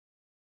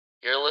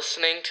You're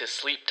listening to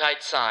Sleep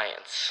Tight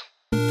Science.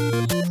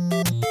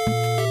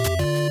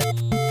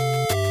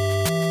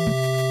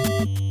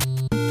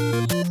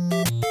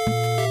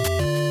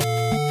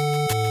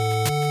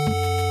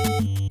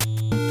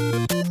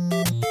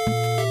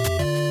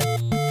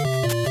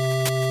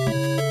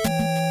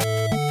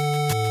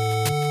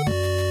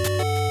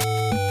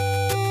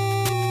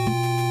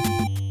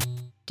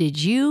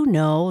 Did you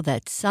know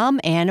that some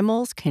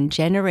animals can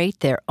generate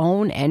their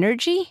own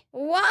energy?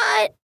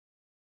 What?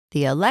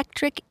 The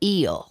electric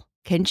eel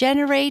can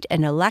generate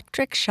an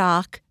electric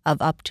shock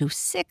of up to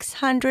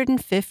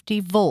 650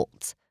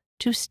 volts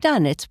to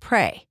stun its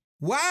prey.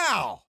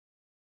 Wow!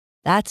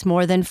 That's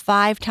more than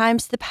 5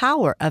 times the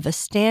power of a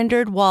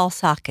standard wall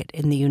socket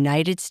in the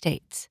United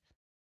States.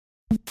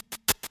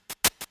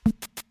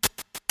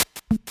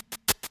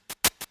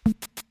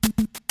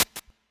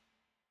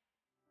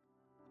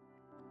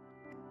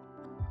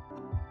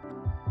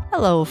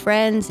 Hello,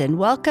 friends, and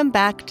welcome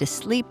back to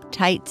Sleep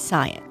Tight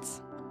Science,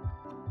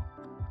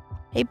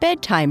 a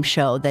bedtime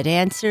show that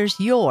answers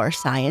your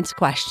science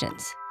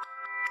questions.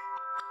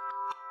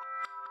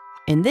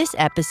 In this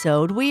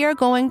episode, we are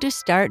going to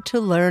start to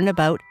learn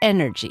about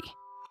energy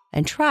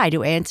and try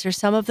to answer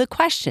some of the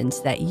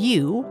questions that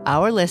you,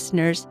 our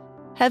listeners,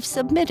 have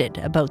submitted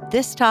about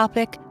this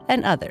topic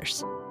and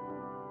others.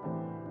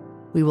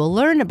 We will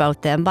learn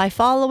about them by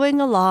following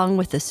along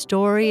with the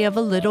story of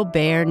a little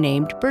bear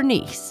named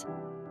Bernice,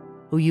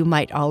 who you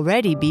might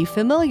already be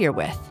familiar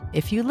with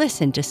if you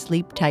listen to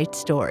Sleep Tight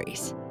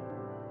Stories.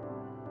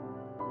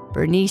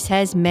 Bernice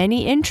has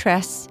many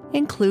interests,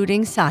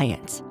 including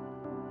science,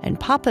 and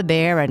Papa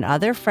Bear and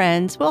other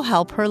friends will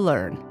help her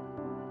learn.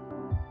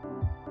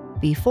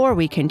 Before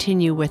we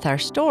continue with our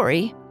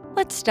story,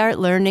 let's start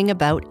learning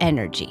about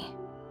energy.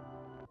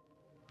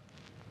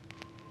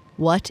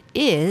 What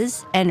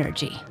is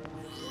energy?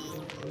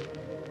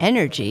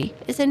 Energy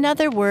is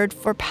another word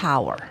for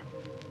power.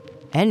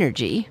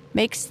 Energy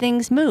makes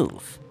things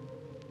move.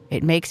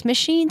 It makes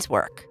machines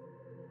work.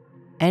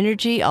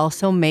 Energy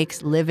also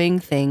makes living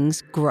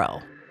things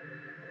grow.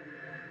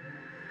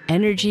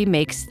 Energy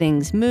makes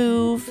things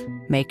move,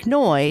 make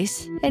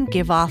noise, and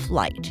give off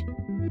light.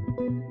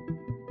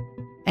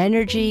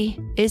 Energy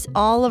is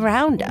all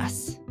around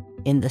us,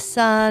 in the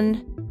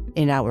sun,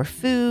 in our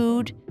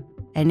food,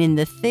 and in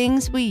the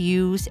things we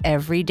use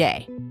every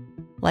day,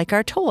 like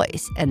our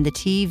toys and the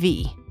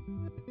TV.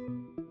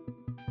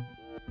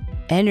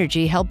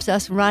 Energy helps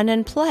us run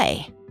and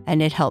play,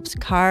 and it helps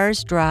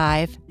cars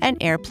drive and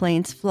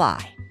airplanes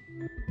fly.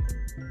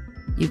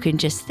 You can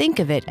just think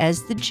of it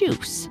as the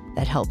juice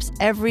that helps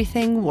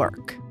everything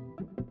work.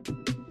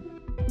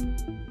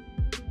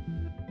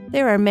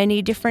 There are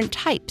many different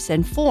types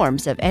and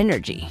forms of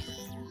energy.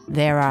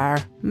 There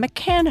are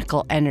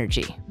mechanical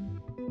energy.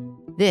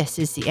 This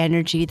is the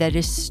energy that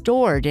is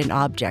stored in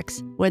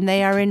objects when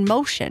they are in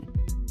motion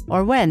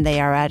or when they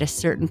are at a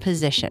certain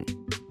position,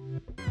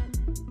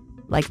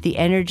 like the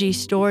energy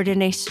stored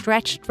in a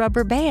stretched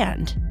rubber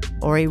band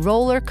or a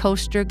roller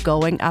coaster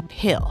going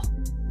uphill.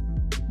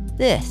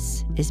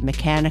 This is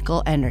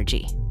mechanical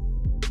energy.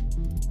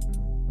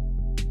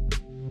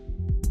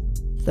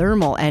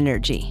 Thermal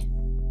energy.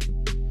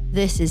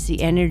 This is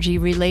the energy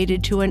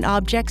related to an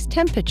object's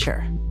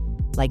temperature,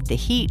 like the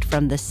heat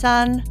from the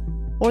sun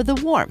or the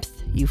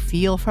warmth you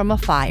feel from a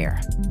fire.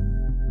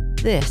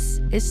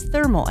 This is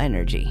thermal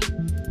energy.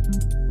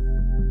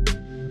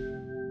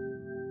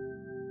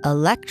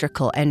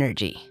 Electrical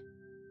energy.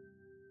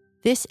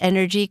 This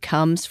energy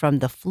comes from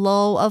the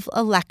flow of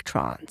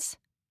electrons,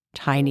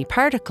 tiny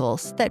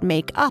particles that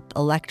make up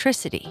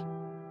electricity.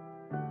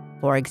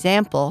 For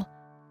example,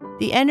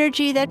 the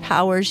energy that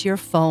powers your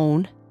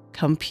phone,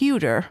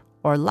 computer,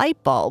 or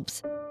light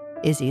bulbs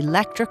is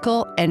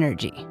electrical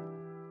energy.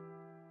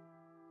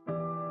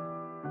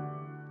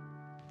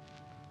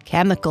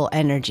 Chemical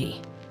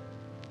energy.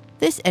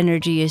 This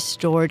energy is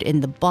stored in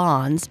the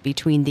bonds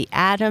between the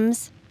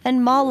atoms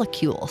and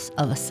molecules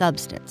of a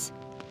substance.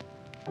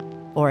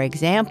 For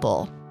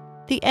example,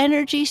 the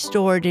energy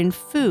stored in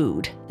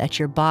food that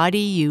your body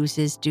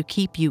uses to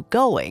keep you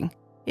going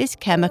is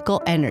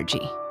chemical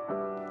energy.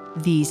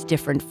 These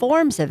different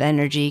forms of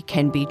energy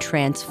can be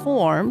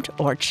transformed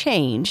or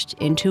changed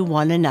into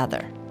one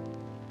another.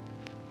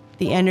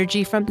 The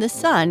energy from the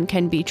sun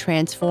can be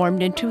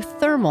transformed into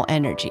thermal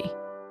energy,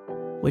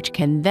 which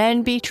can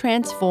then be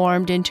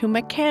transformed into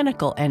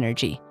mechanical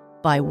energy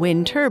by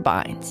wind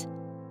turbines.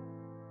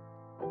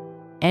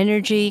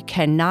 Energy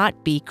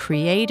cannot be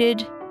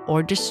created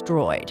or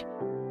destroyed,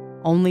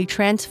 only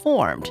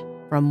transformed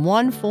from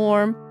one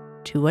form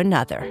to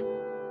another.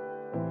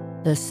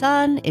 The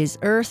sun is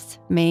Earth's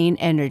main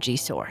energy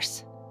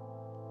source.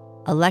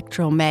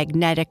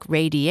 Electromagnetic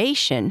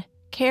radiation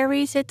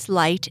carries its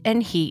light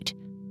and heat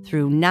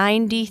through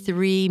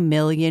 93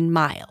 million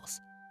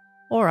miles,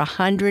 or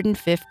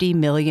 150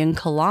 million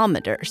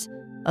kilometers,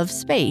 of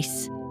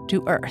space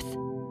to Earth.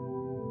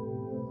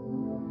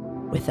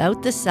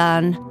 Without the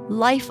sun,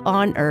 life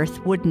on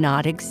Earth would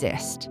not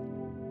exist.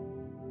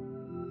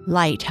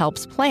 Light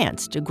helps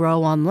plants to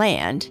grow on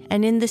land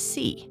and in the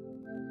sea.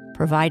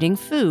 providing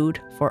food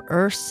for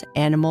Earth's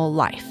animal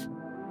life.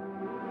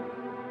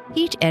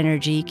 Heat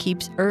energy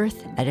keeps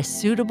Earth at a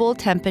suitable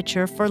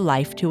temperature for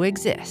life to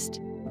exist.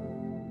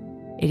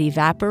 It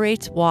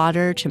evaporates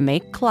water to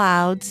make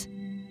clouds,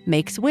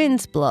 makes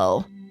winds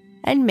blow,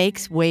 and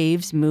makes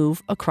waves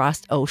move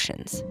across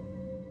oceans.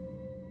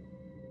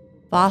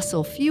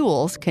 Fossil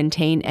fuels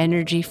contain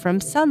energy from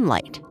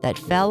sunlight that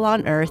fell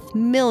on Earth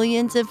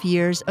millions of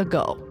years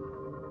ago.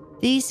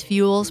 These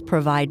fuels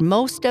provide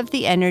most of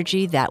the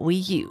energy that we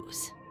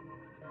use.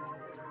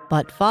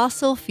 But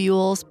fossil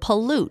fuels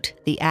pollute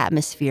the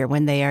atmosphere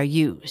when they are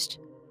used.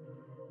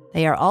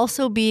 They are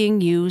also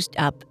being used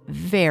up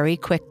very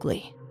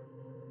quickly.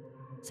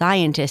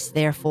 Scientists,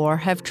 therefore,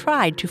 have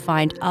tried to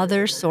find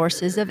other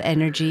sources of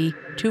energy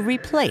to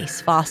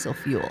replace fossil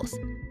fuels.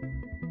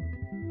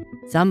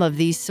 Some of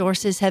these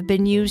sources have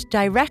been used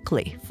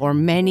directly for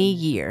many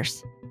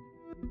years.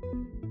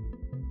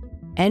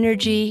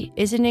 Energy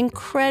is an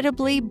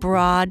incredibly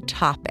broad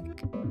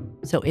topic,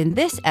 so in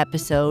this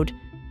episode,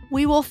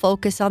 we will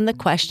focus on the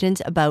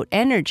questions about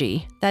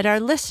energy that our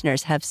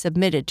listeners have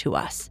submitted to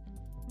us,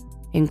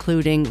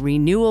 including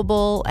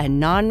renewable and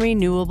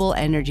non-renewable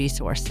energy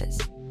sources,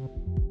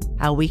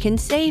 how we can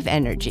save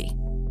energy,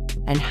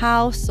 and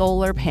how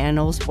solar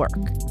panels work.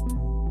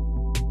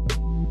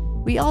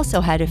 We also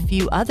had a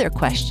few other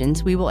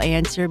questions we will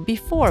answer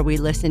before we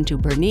listen to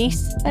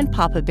Bernice and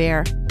Papa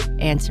Bear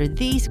answer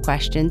these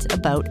questions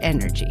about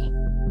energy.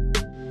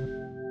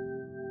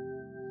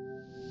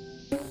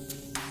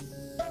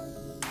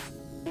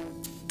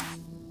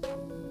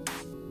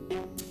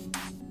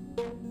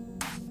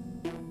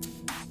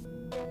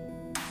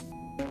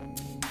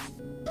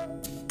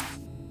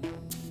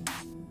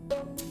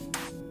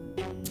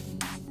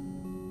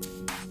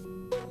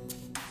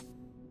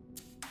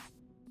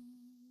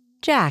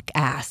 Jack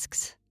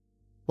asks,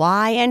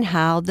 why and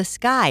how the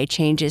sky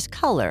changes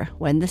color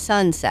when the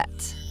sun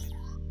sets.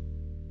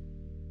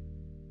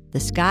 The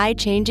sky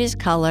changes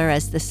color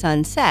as the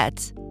sun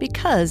sets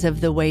because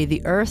of the way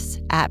the Earth's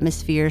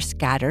atmosphere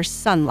scatters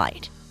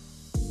sunlight.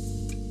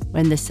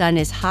 When the sun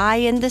is high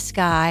in the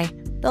sky,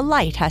 the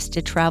light has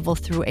to travel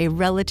through a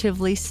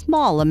relatively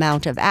small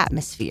amount of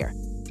atmosphere,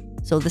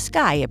 so the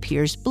sky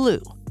appears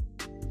blue.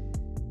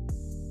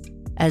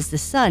 As the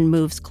sun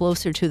moves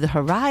closer to the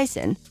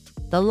horizon,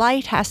 the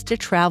light has to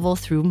travel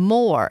through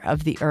more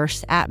of the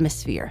Earth's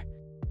atmosphere,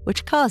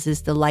 which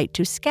causes the light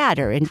to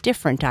scatter in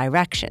different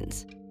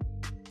directions.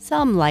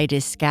 Some light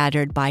is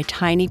scattered by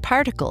tiny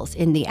particles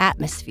in the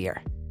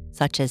atmosphere,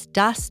 such as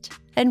dust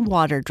and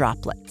water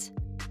droplets.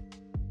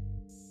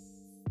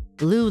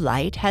 Blue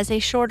light has a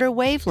shorter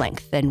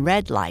wavelength than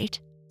red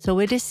light, so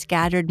it is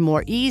scattered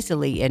more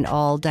easily in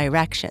all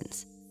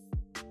directions.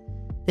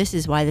 This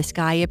is why the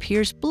sky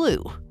appears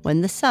blue when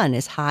the sun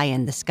is high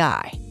in the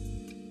sky.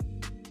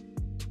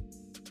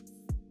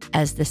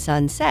 As the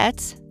sun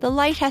sets, the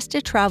light has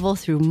to travel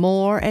through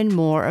more and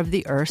more of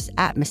the Earth's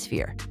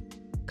atmosphere,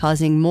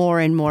 causing more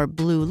and more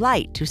blue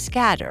light to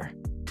scatter.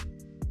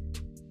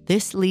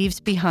 This leaves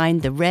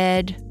behind the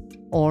red,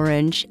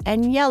 orange,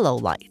 and yellow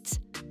lights,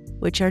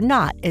 which are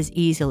not as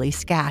easily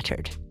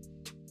scattered.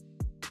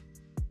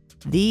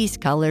 These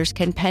colors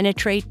can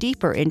penetrate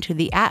deeper into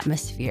the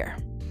atmosphere,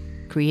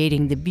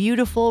 creating the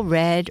beautiful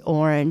red,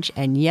 orange,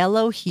 and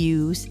yellow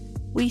hues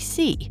we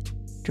see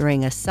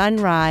during a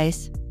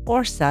sunrise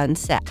or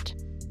sunset.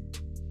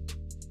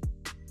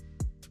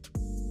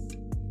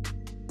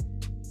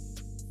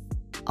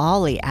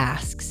 Ollie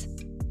asks,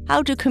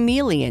 how do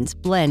chameleons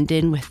blend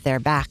in with their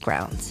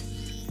backgrounds?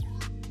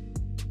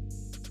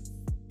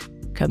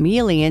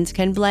 Chameleons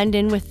can blend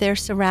in with their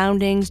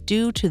surroundings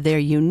due to their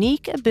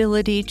unique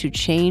ability to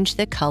change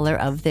the color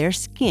of their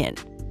skin.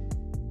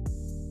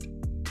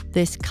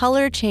 This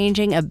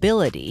color-changing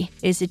ability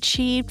is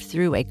achieved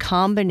through a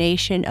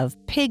combination of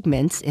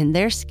pigments in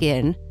their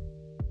skin,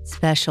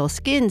 special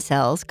skin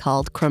cells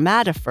called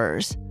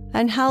chromatophores,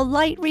 and how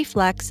light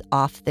reflects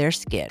off their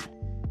skin.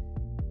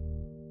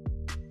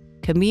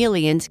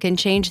 Chameleons can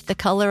change the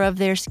color of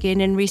their skin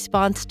in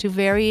response to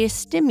various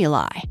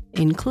stimuli,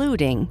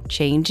 including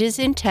changes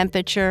in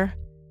temperature,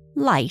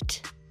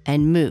 light,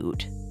 and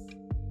mood.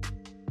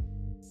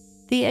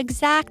 The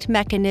exact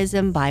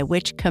mechanism by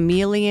which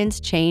chameleons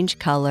change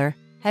color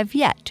have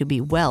yet to be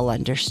well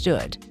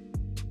understood.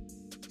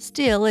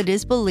 Still, it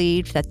is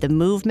believed that the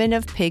movement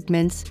of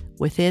pigments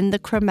within the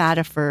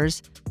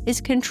chromatophores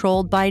is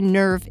controlled by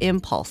nerve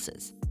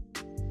impulses.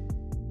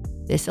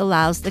 This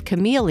allows the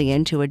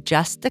chameleon to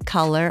adjust the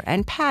color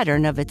and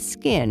pattern of its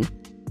skin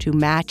to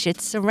match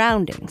its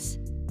surroundings,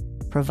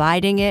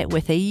 providing it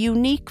with a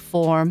unique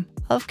form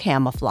of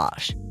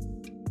camouflage.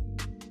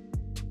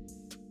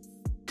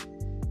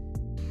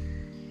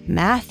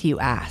 Matthew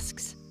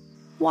asks,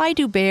 why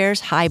do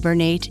bears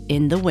hibernate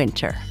in the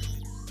winter?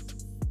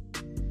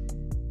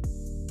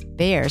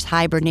 Bears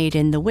hibernate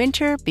in the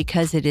winter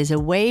because it is a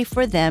way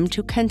for them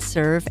to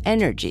conserve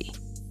energy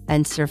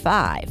and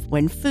survive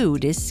when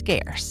food is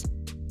scarce.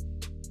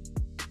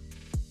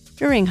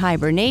 During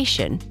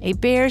hibernation, a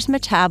bear's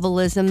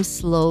metabolism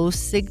slows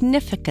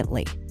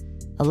significantly,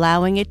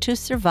 allowing it to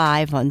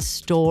survive on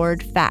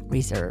stored fat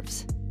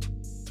reserves.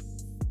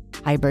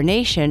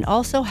 Hibernation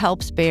also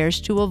helps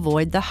bears to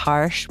avoid the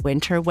harsh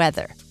winter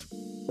weather,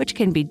 which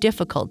can be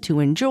difficult to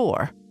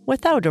endure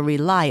without a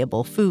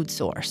reliable food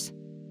source.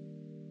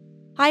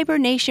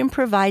 Hibernation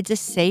provides a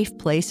safe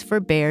place for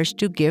bears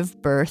to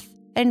give birth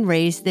and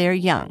raise their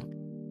young,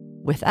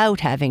 without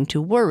having to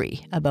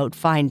worry about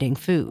finding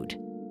food.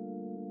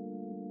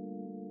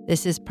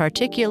 This is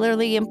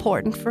particularly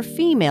important for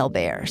female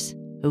bears,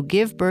 who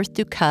give birth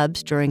to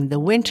cubs during the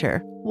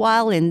winter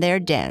while in their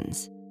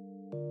dens.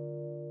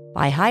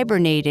 By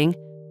hibernating,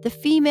 the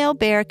female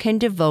bear can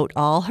devote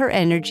all her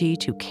energy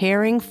to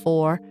caring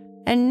for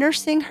and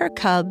nursing her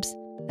cubs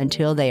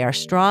until they are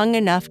strong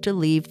enough to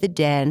leave the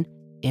den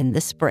in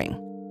the spring.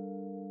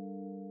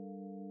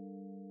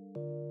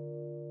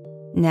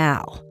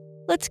 Now,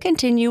 let's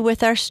continue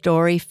with our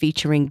story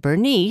featuring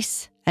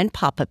Bernice and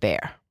Papa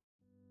Bear.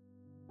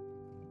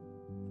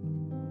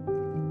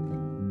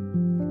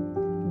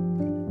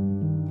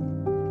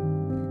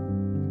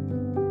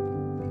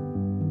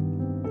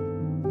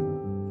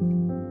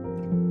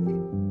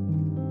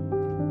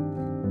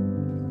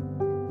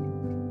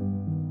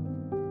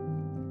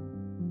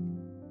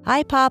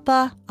 "Hi,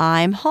 Papa,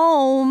 I'm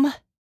home,"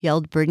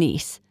 yelled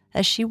Bernice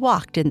as she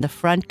walked in the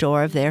front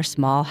door of their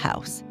small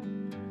house.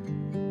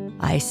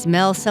 "I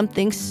smell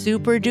something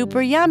super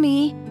duper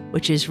yummy,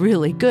 which is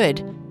really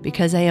good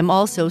because I am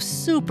also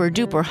super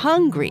duper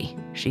hungry,"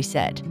 she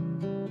said.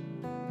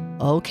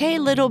 "Okay,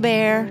 little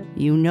bear,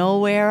 you know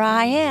where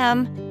I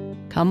am.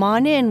 Come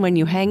on in when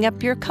you hang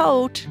up your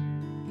coat."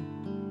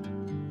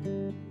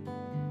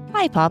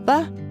 "Hi,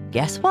 Papa.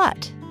 Guess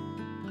what?"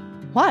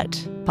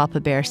 "What?" Papa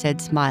Bear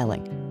said,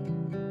 smiling.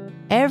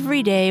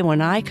 "Every day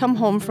when I come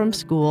home from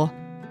school,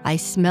 I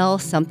smell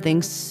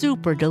something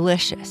super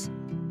delicious.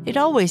 It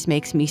always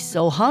makes me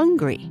so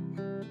hungry."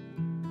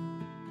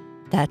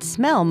 "That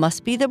smell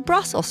must be the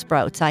Brussels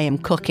sprouts I am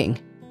cooking,"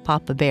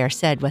 Papa Bear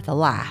said with a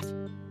laugh.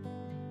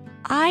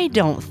 "I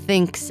don't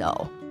think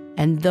so.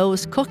 And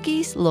those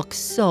cookies look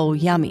so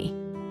yummy.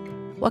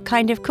 What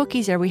kind of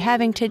cookies are we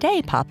having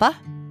today, Papa?"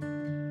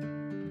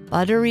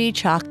 "Buttery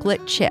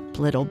chocolate chip,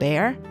 little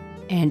bear.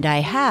 And I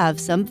have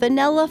some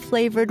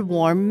vanilla-flavored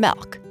warm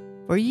milk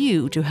for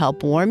you to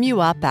help warm you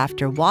up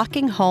after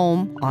walking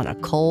home on a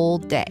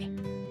cold day."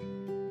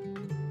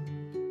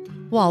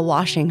 While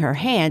washing her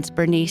hands,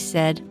 Bernice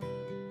said,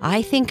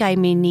 "I think I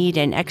may need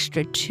an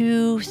extra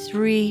 2,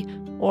 3,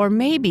 or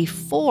maybe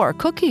 4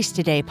 cookies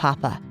today,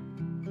 Papa.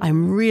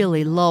 I'm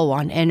really low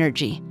on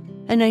energy,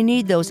 and I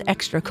need those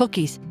extra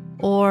cookies,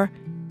 or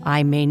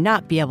I may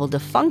not be able to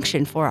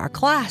function for our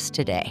class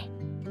today."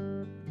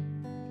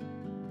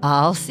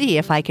 "I'll see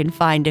if I can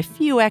find a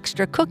few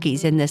extra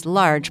cookies in this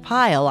large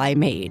pile I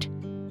made,"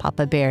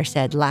 Papa Bear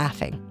said,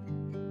 laughing.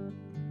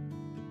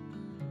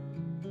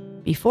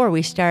 "Before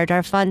we start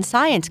our fun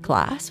science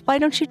class, why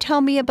don't you tell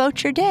me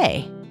about your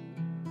day?"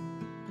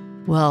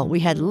 "Well, we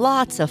had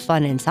lots of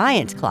fun in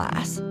science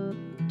class.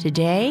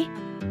 Today,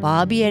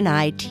 Bobby and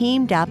I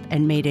teamed up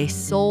and made a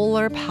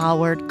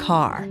solar-powered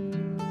car.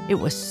 It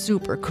was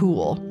super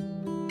cool.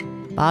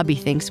 Bobby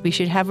thinks we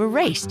should have a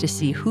race to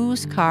see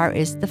whose car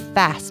is the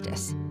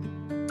fastest.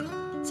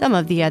 Some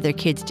of the other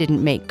kids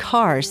didn't make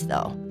cars,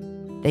 though.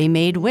 They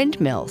made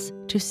windmills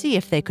to see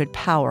if they could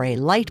power a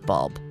light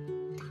bulb.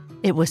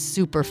 It was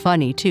super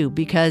funny, too,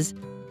 because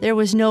there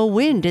was no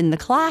wind in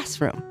the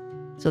classroom,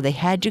 so they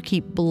had to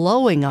keep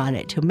blowing on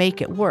it to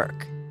make it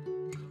work.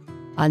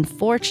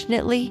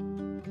 Unfortunately,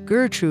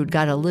 Gertrude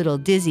got a little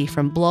dizzy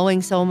from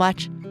blowing so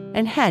much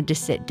and had to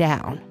sit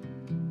down."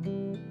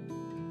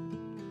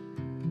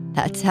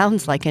 "That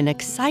sounds like an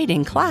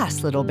exciting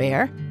class, little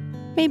bear.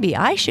 Maybe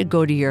I should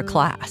go to your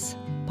class,"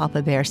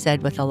 Papa Bear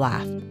said with a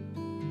laugh.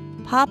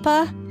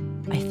 "Papa,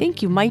 I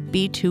think you might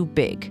be too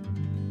big."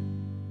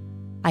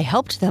 "I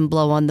helped them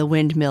blow on the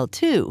windmill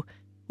too,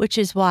 which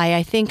is why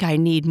I think I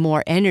need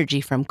more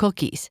energy from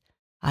cookies.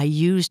 I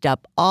used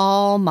up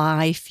all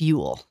my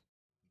fuel."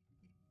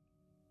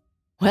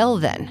 "Well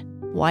then,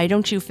 why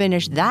don't you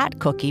finish that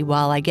cookie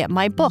while I get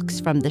my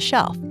books from the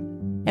shelf,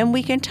 and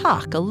we can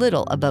talk a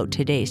little about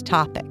today's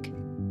topic."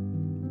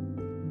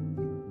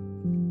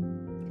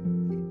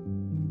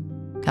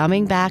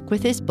 Coming back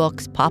with his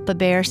books, Papa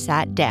Bear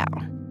sat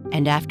down,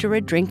 and after a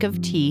drink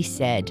of tea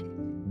said,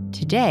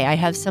 "Today I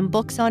have some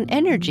books on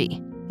energy,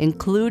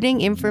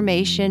 including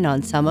information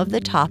on some of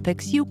the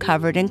topics you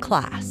covered in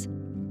class.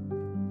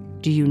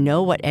 Do you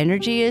know what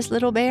energy is,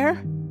 little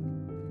bear?"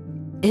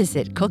 "Is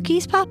it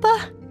cookies,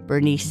 Papa?"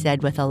 Bernice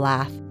said with a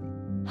laugh.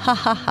 "Ha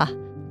ha ha.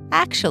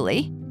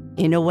 Actually,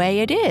 in a way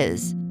it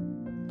is.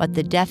 But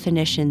the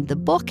definition the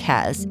book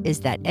has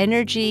is that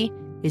energy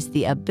is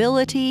the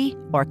ability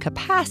or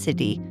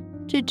capacity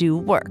to do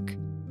work.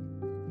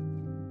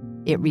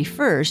 It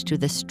refers to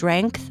the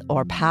strength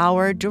or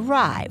power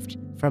derived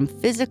from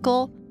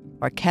physical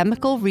or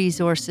chemical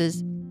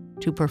resources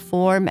to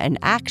perform an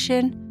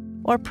action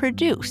or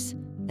produce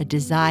a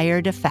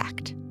desired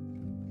effect."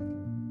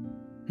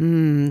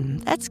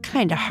 That's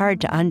kind of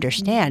hard to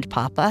understand,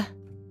 Papa."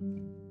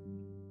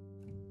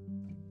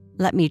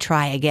 Let me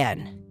try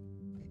again.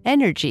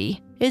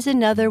 Energy is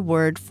another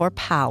word for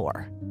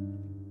power.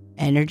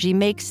 Energy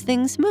makes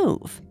things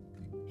move.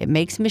 It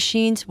makes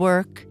machines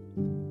work.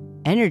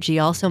 Energy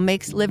also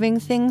makes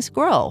living things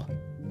grow.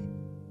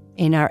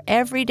 In our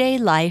everyday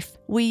life,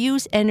 we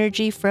use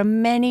energy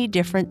from many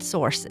different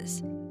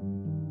sources.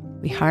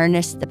 We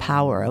harness the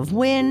power of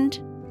wind,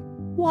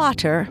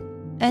 water,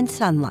 and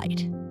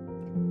sunlight.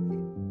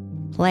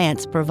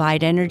 Plants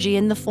provide energy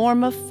in the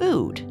form of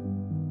food.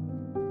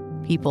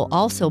 People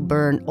also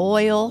burn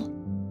oil,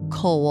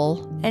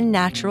 coal, and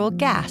natural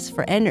gas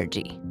for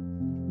energy.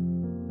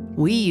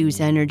 We use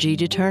energy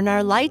to turn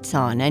our lights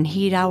on and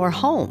heat our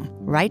home,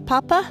 right,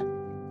 Papa?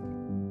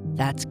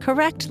 That's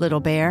correct, little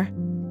bear.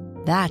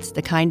 That's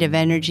the kind of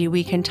energy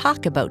we can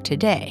talk about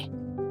today.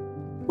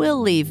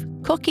 We'll leave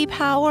cookie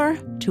power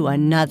to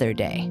another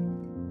day.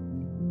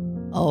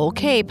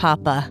 Okay,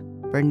 Papa,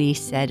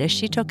 Bernice said as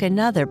she took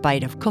another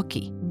bite of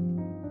cookie.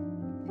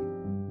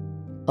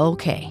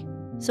 Okay,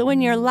 so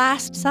in your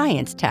last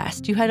science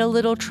test, you had a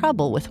little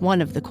trouble with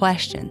one of the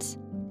questions.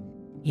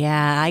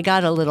 Yeah, I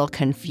got a little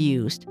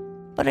confused,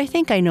 but I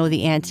think I know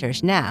the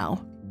answers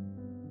now.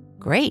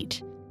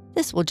 Great.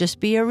 This will just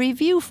be a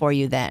review for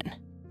you then.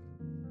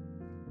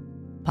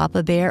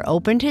 Papa Bear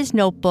opened his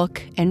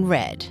notebook and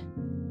read.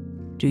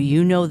 Do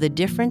you know the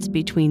difference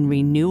between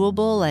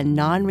renewable and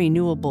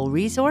non-renewable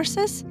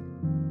resources?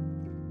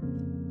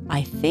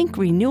 I think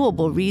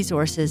renewable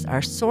resources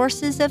are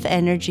sources of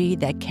energy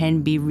that can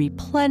be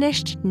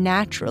replenished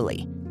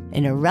naturally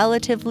in a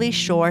relatively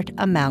short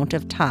amount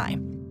of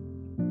time.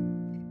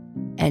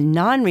 And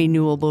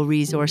non-renewable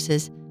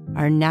resources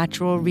are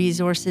natural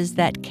resources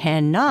that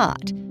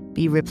cannot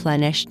be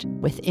replenished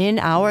within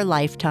our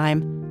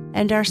lifetime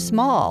and are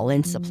small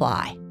in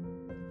supply.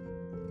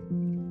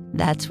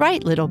 That's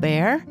right, little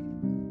bear.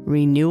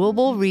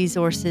 Renewable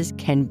resources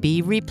can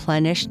be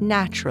replenished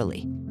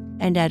naturally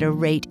and at a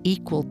rate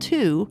equal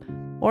to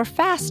or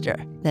faster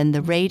than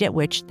the rate at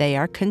which they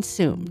are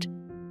consumed.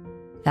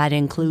 That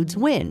includes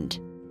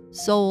wind,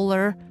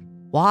 solar,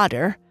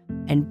 water,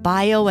 and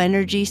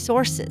bioenergy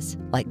sources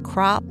like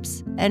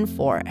crops and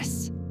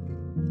forests.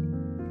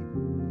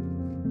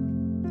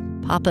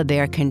 Papa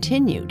Bear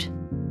continued.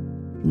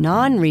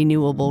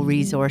 Non-renewable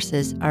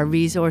resources are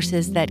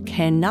resources that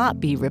cannot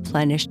be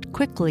replenished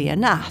quickly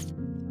enough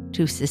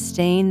to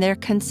sustain their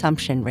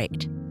consumption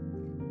rate.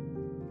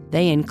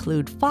 They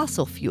include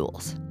fossil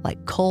fuels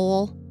like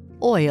coal,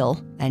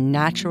 oil, and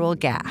natural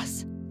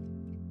gas.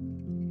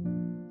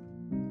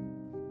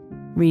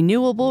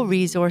 Renewable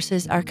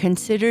resources are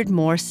considered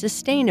more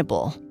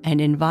sustainable and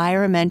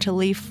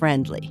environmentally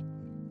friendly,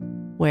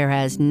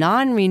 whereas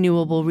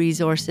non-renewable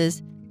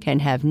resources can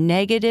have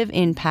negative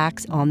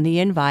impacts on the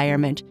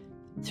environment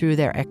through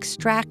their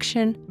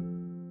extraction,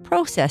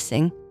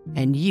 processing,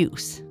 and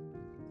use.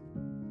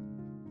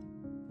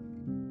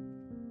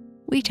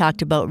 We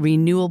talked about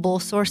renewable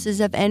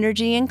sources of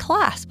energy in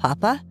class,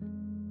 Papa.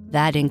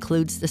 That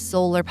includes the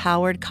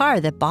solar-powered car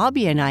that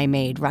Bobby and I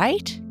made,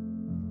 right?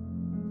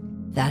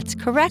 That's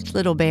correct,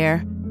 little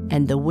bear,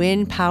 and the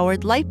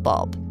wind-powered light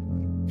bulb,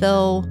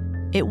 though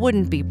it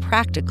wouldn't be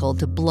practical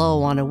to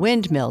blow on a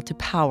windmill to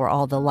power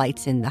all the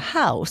lights in the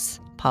house,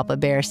 Papa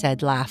Bear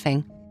said,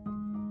 laughing.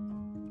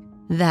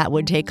 That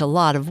would take a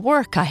lot of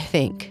work, I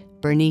think,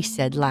 Bernice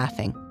said,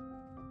 laughing.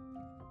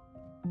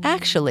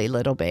 Actually,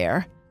 little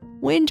bear,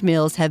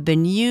 windmills have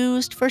been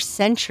used for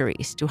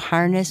centuries to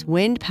harness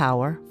wind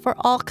power for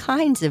all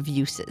kinds of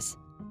uses.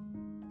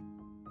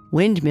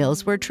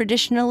 Windmills were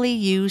traditionally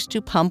used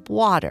to pump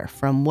water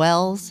from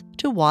wells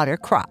to water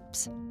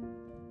crops,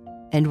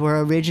 and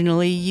were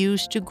originally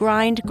used to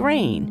grind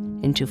grain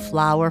into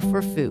flour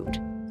for food.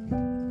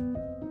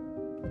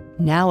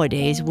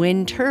 Nowadays,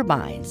 wind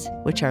turbines,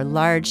 which are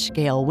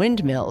large-scale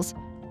windmills,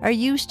 are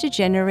used to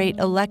generate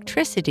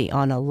electricity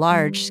on a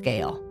large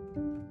scale.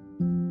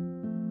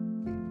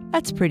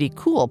 That's pretty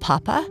cool,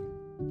 Papa.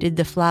 Did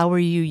the flour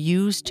you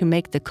used to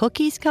make the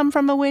cookies come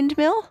from a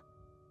windmill?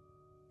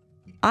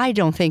 I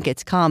don't think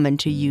it's common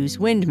to use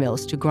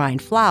windmills to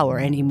grind flour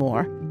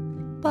anymore,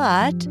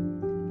 but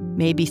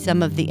maybe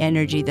some of the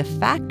energy the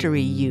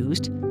factory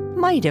used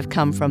might have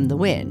come from the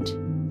wind.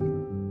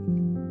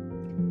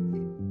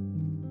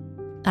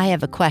 I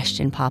have a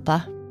question, Papa.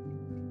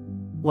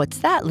 What's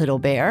that, little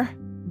bear?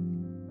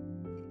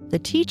 The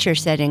teacher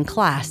said in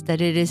class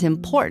that it is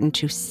important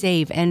to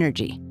save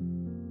energy,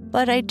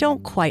 but I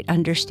don't quite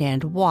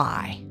understand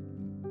why.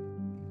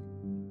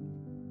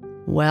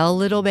 Well,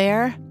 little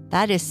bear,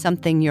 that is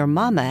something your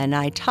mama and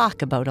I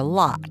talk about a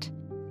lot.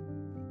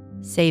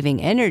 Saving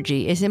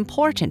energy is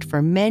important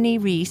for many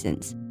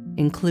reasons,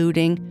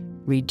 including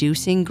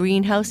reducing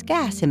greenhouse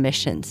gas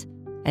emissions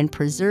and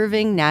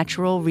preserving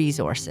natural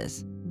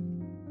resources.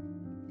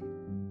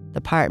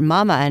 The part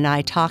Mama and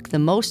I talk the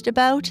most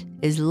about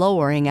is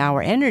lowering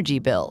our energy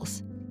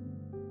bills.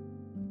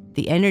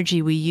 The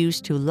energy we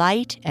use to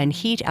light and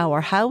heat our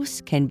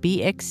house can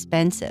be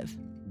expensive.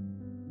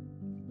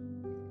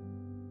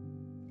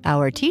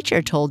 Our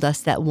teacher told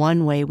us that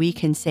one way we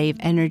can save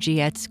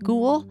energy at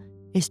school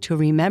is to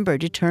remember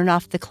to turn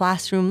off the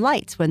classroom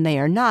lights when they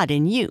are not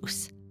in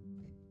use.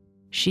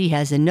 She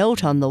has a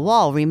note on the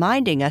wall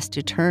reminding us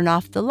to turn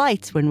off the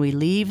lights when we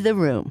leave the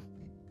room.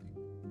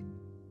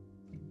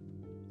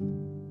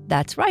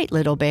 That's right,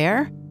 little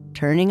bear.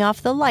 Turning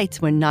off the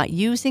lights when not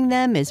using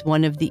them is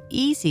one of the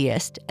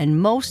easiest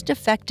and most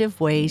effective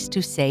ways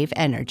to save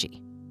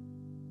energy.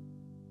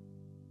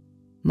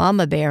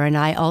 Mama Bear and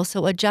I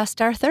also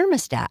adjust our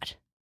thermostat.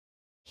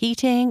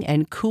 Heating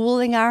and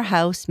cooling our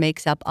house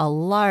makes up a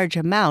large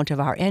amount of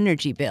our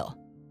energy bill.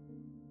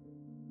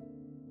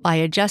 By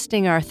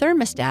adjusting our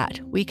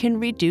thermostat, we can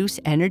reduce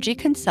energy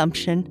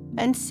consumption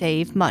and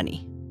save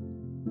money.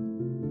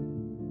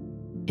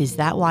 Is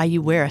that why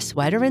you wear a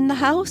sweater in the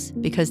house?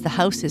 Because the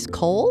house is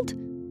cold?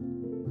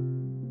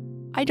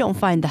 I don't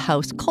find the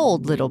house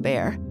cold, little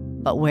bear,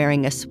 but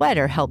wearing a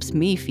sweater helps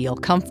me feel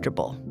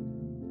comfortable.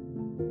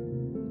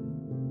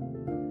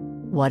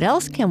 What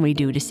else can we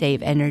do to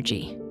save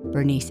energy?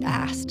 Bernice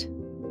asked.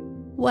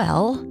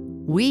 Well,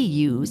 we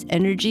use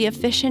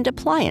energy-efficient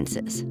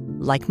appliances,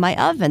 like my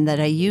oven that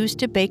I use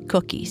to bake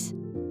cookies.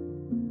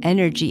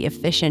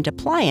 Energy-efficient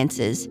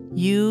appliances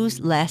use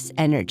less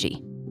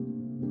energy.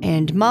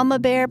 And Mama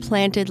Bear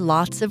planted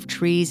lots of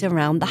trees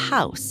around the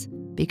house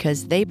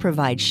because they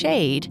provide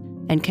shade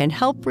and can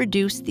help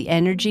reduce the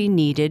energy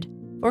needed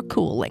for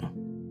cooling.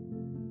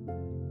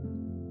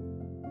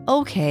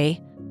 Okay,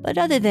 but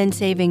other than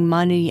saving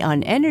money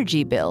on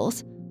energy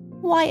bills,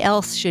 why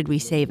else should we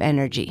save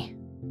energy?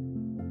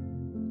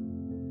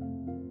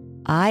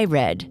 I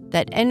read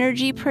that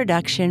energy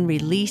production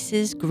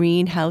releases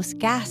greenhouse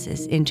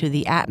gases into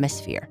the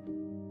atmosphere,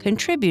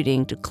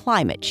 contributing to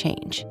climate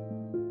change.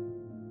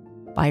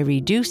 By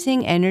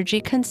reducing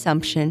energy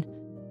consumption,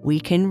 we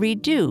can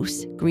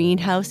reduce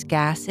greenhouse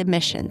gas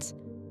emissions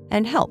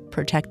and help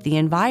protect the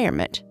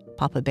environment,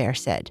 Papa Bear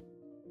said.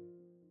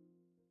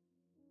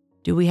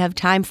 Do we have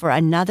time for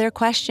another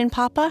question,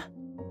 Papa?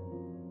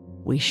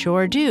 We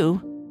sure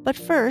do, but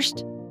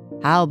first,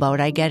 how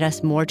about I get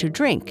us more to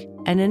drink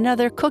and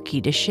another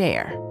cookie to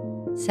share?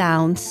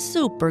 Sounds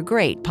super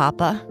great,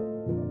 Papa.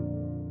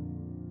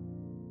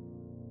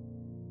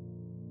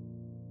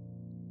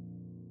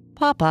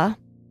 Papa,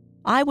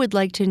 I would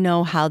like to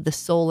know how the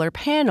solar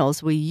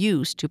panels we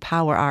used to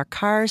power our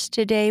cars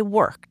today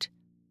worked.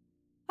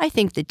 I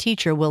think the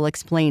teacher will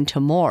explain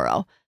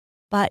tomorrow,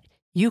 but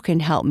you can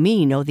help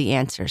me know the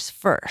answers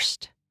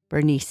first,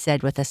 Bernice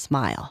said with a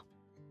smile.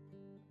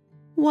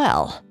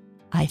 Well,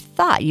 I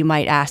thought you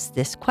might ask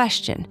this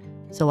question,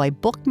 so I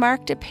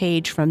bookmarked a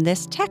page from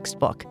this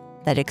textbook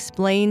that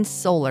explains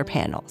solar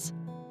panels,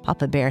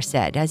 Papa Bear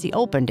said as he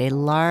opened a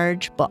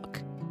large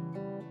book.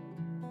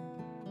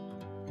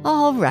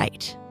 All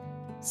right.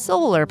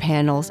 Solar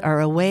panels are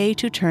a way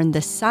to turn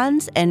the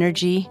sun's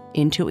energy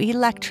into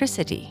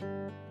electricity.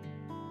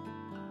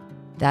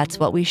 That's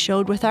what we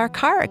showed with our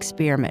car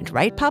experiment,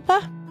 right,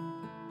 Papa?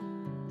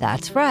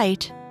 That's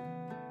right.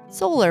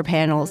 Solar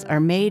panels are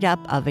made up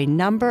of a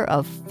number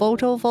of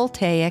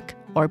photovoltaic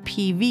or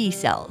PV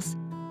cells,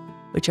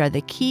 which are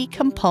the key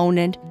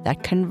component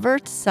that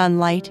converts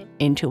sunlight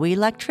into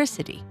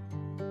electricity.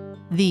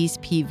 These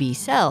PV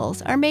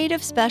cells are made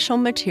of special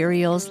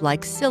materials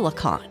like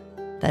silicon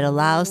that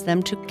allows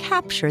them to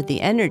capture the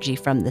energy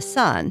from the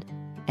sun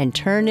and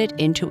turn it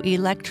into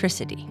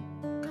electricity.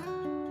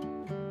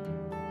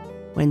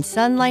 When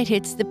sunlight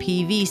hits the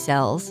PV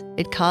cells,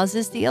 it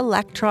causes the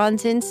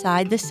electrons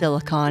inside the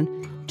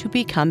silicon to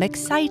become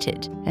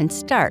excited and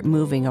start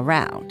moving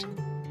around.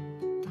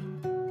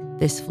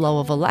 This flow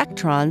of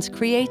electrons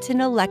creates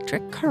an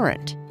electric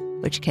current,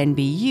 which can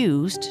be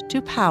used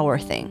to power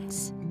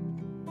things.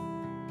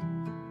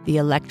 The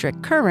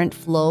electric current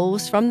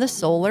flows from the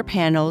solar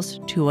panels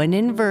to an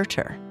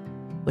inverter,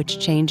 which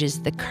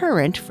changes the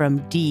current from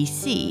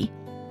DC,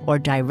 or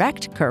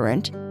direct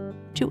current,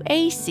 to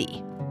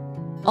AC,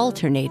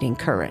 alternating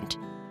current,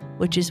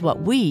 which is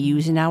what we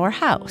use in our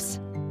house.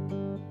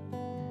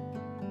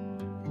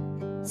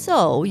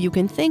 So you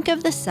can think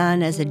of the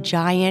sun as a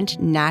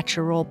giant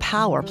natural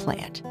power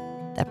plant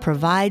that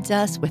provides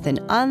us with an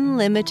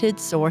unlimited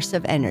source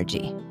of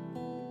energy.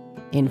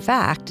 In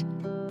fact,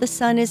 the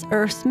sun is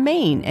Earth's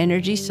main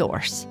energy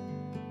source.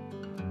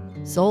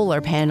 Solar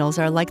panels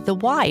are like the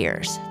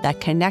wires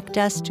that connect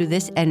us to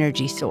this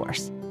energy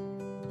source,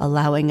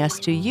 allowing us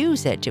to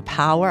use it to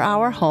power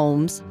our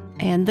homes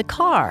and the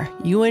car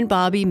you and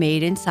Bobby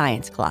made in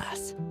science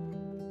class.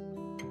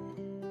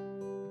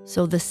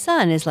 So the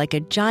sun is like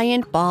a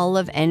giant ball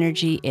of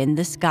energy in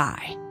the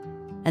sky,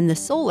 and the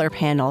solar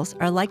panels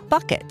are like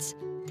buckets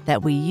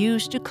that we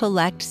use to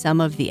collect some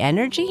of the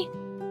energy,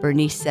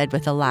 Bernice said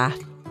with a laugh.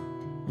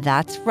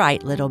 That's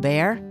right, little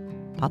bear,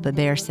 Papa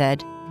Bear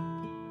said.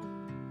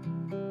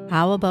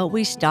 How about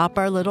we stop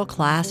our little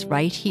class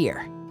right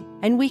here,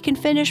 and we can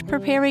finish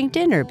preparing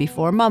dinner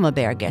before Mama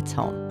Bear gets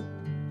home?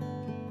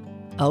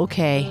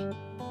 Okay.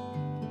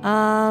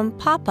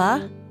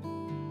 Papa?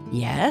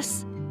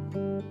 Yes?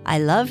 I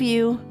love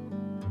you.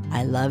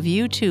 I love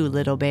you too,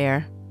 little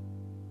bear.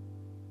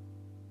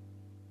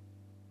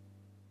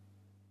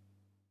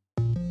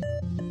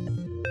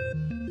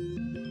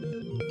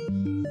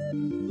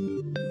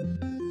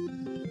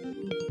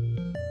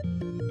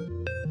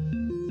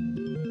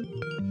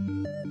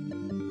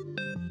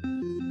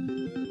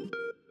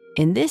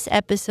 In this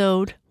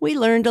episode, we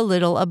learned a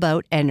little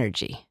about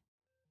energy.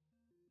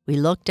 We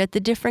looked at the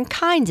different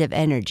kinds of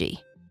energy,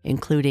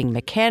 including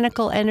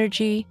mechanical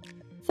energy,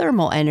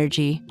 thermal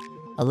energy,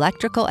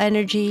 electrical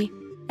energy,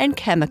 and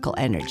chemical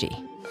energy.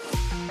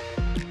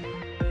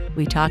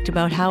 We talked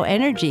about how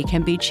energy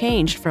can be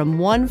changed from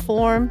one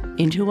form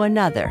into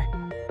another,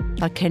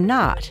 but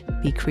cannot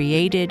be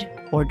created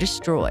or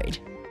destroyed.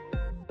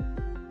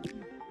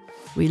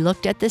 We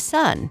looked at the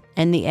sun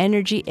and the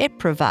energy it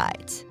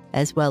provides,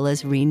 as well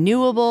as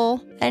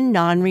renewable and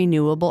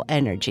non-renewable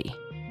energy.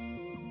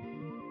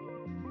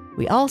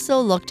 We also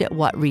looked at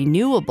what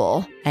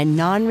renewable and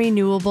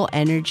non-renewable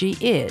energy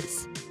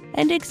is,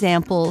 and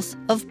examples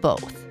of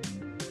both.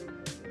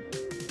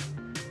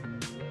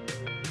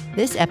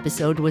 This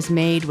episode was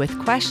made with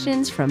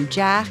questions from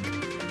Jack,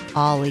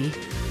 Ollie,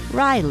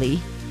 Riley,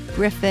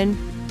 Griffin,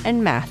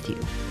 and Matthew.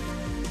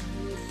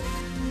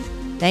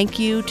 Thank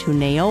you to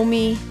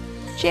Naomi,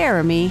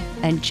 Jeremy,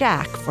 and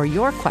Jack for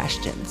your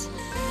questions.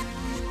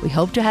 We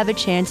hope to have a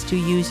chance to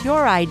use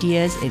your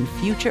ideas in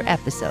future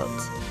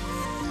episodes.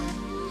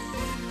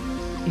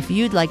 If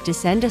you'd like to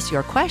send us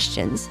your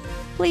questions,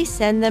 please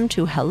send them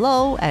to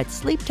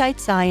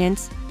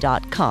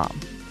hello@sleeptightscience.com.